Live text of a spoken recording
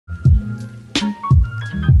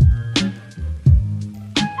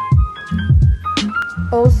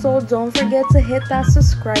Also, don't forget to hit that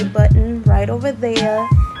subscribe button right over there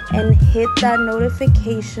and hit that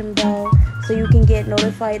notification bell so you can get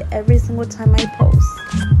notified every single time I post.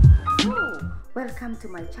 Hello, welcome to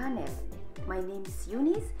my channel. My name is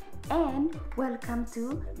Eunice and welcome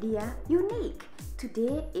to Dear Unique.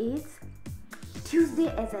 Today is Tuesday.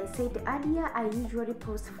 As I said earlier, I usually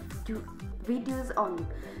post videos on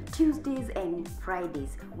Tuesdays and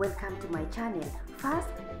Fridays. Welcome to my channel. First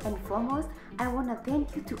and foremost, I want to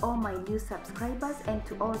thank you to all my new subscribers and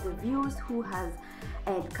to all the viewers who has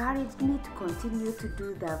encouraged me to continue to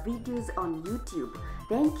do the videos on YouTube.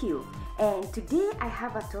 Thank you. And today I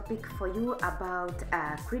have a topic for you about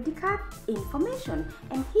credit card information,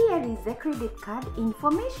 and here is the credit card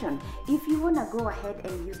information. If you want to go ahead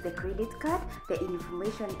and use the credit card, the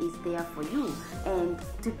information is there for you. And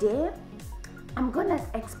today I'm gonna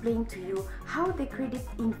explain to you how the credit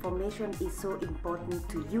information is so important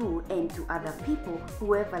to you and to other people,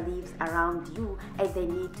 whoever lives around you, and they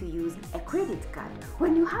need to use a credit card.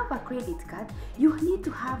 When you have a credit card, you need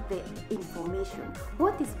to have the information.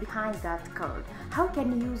 What is behind that card? How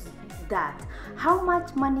can you use that? How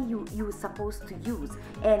much money you're supposed to use,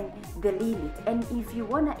 and the limit. And if you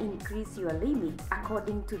wanna increase your limit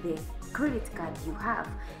according to the credit card you have.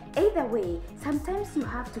 Either way, sometimes you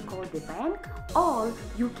have to call the bank, or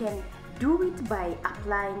you can do it by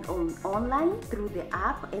applying online through the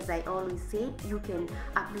app. As I always say, you can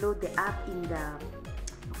upload the app in the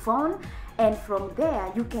phone, and from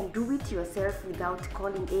there you can do it yourself without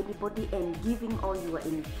calling anybody and giving all your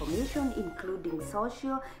information, including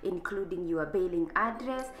social, including your billing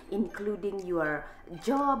address, including your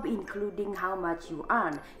job, including how much you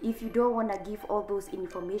earn. If you don't want to give all those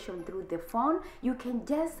information through the phone, you can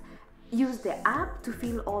just use the app to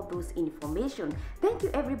fill all those information. Thank you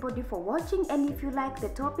everybody for watching, and if you like the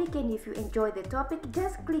topic and if you enjoy the topic,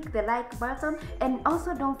 just click the like button, and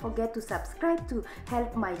also don't forget to subscribe to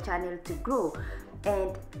help my channel to grow.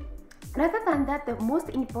 And rather than that, the most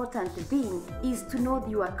important thing is to know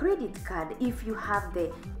your credit card, if you have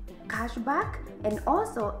the cashback, and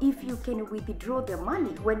also if you can withdraw the money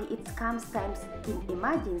when it comes times in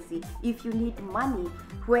emergency. If you need money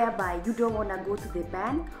whereby you don't want to go to the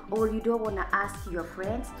bank, or you don't want to ask your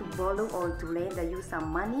friends to borrow or to lend you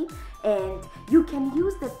some money, and you can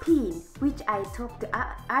use the PIN, which I talked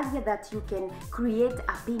earlier, that you can create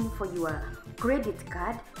a PIN for your credit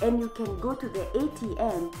card, and you can go to the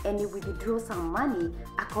ATM and you withdraw some money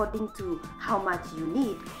according to how much you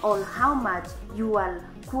need or how much you are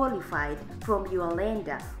qualified from your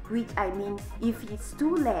lender. Which I mean, if it's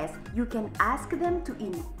too less, you can ask them to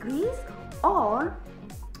increase, or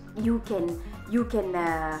you can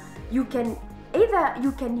either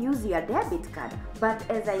you can use your debit card. But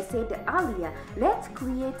as I said earlier, let's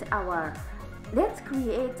create our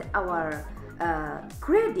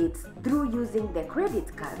credits through using the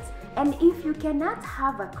credit cards. And if you cannot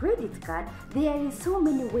have a credit card, there is so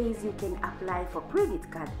many ways you can apply for credit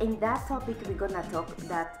card. In that topic, we're gonna talk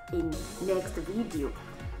that in next video.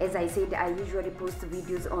 As I said, I usually post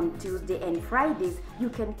videos on Tuesday and Fridays. You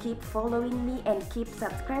can keep following me and keep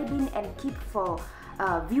subscribing and keep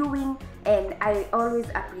viewing, and I always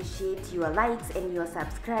appreciate your likes and your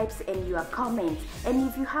subscribes and your comments. And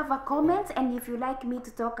if you have a comment and if you like me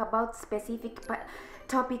to talk about specific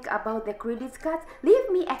topic about the credit cards, leave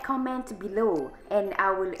me a comment below and I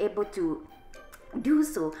will able to do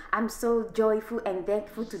so. I'm so joyful and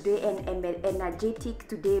thankful today and energetic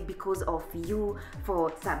today because of you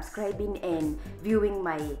for subscribing and viewing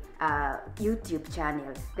my YouTube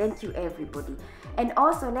channel. Thank you everybody. And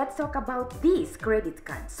also, let's talk about this credit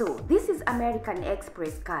card. So this is American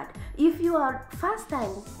Express card. If you are first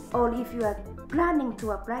time, or if you are planning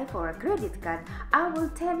to apply for a credit card, I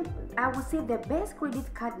will say the best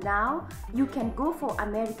credit card now, you can go for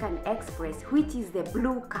American Express, which is the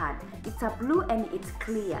blue card. It's a blue and it's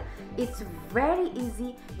clear. It's very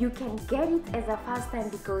easy. You can get it as a first time,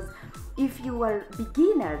 because if you are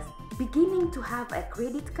beginning to have a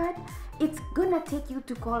credit card, it's gonna take you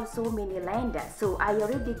to call so many lenders. So I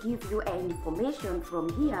already give you information from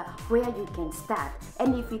here where you can start.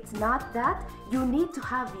 And if it's not that, you need to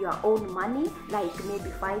have your own money, like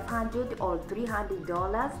maybe $500 or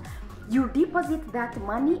 $300. You deposit that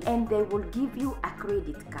money and they will give you a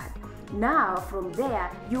credit card. Now from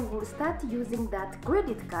there, you will start using that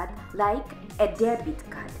credit card like a debit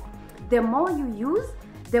card. The more you use,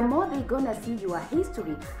 the more they're gonna see your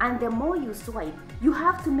history, and the more you swipe. You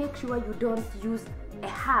have to make sure you don't use a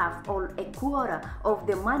half or a quarter of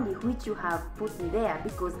the money which you have put in there,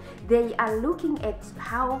 because they are looking at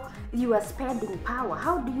how you are spending power.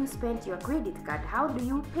 How do you spend your credit card? How do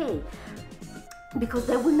you pay? Because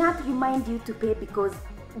they will not remind you to pay, because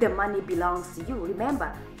the money belongs to you.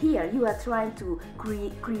 Remember, here you are trying to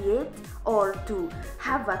create or to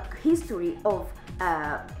have a history of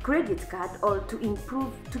credit card, or to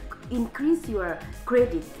increase your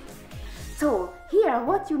credit. So here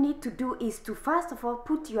what you need to do is to first of all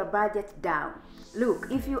put your budget down. Look,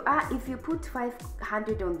 if you put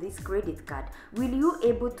 500 on this credit card, will you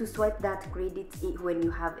able to swipe that credit when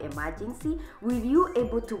you have emergency? Will you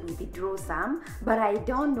able to withdraw some? But I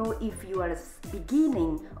don't know if you are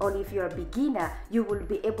beginning, or if you are a beginner, you will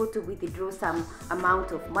be able to withdraw some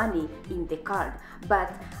amount of money in the card. But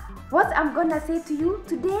what I'm gonna say to you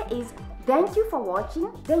today is thank you for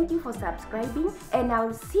watching, thank you for subscribing, and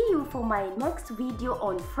I'll see you for my next video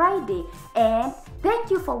on Friday. And thank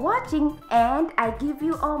you for watching, and I give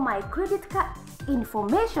you all my credit card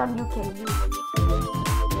information you can use.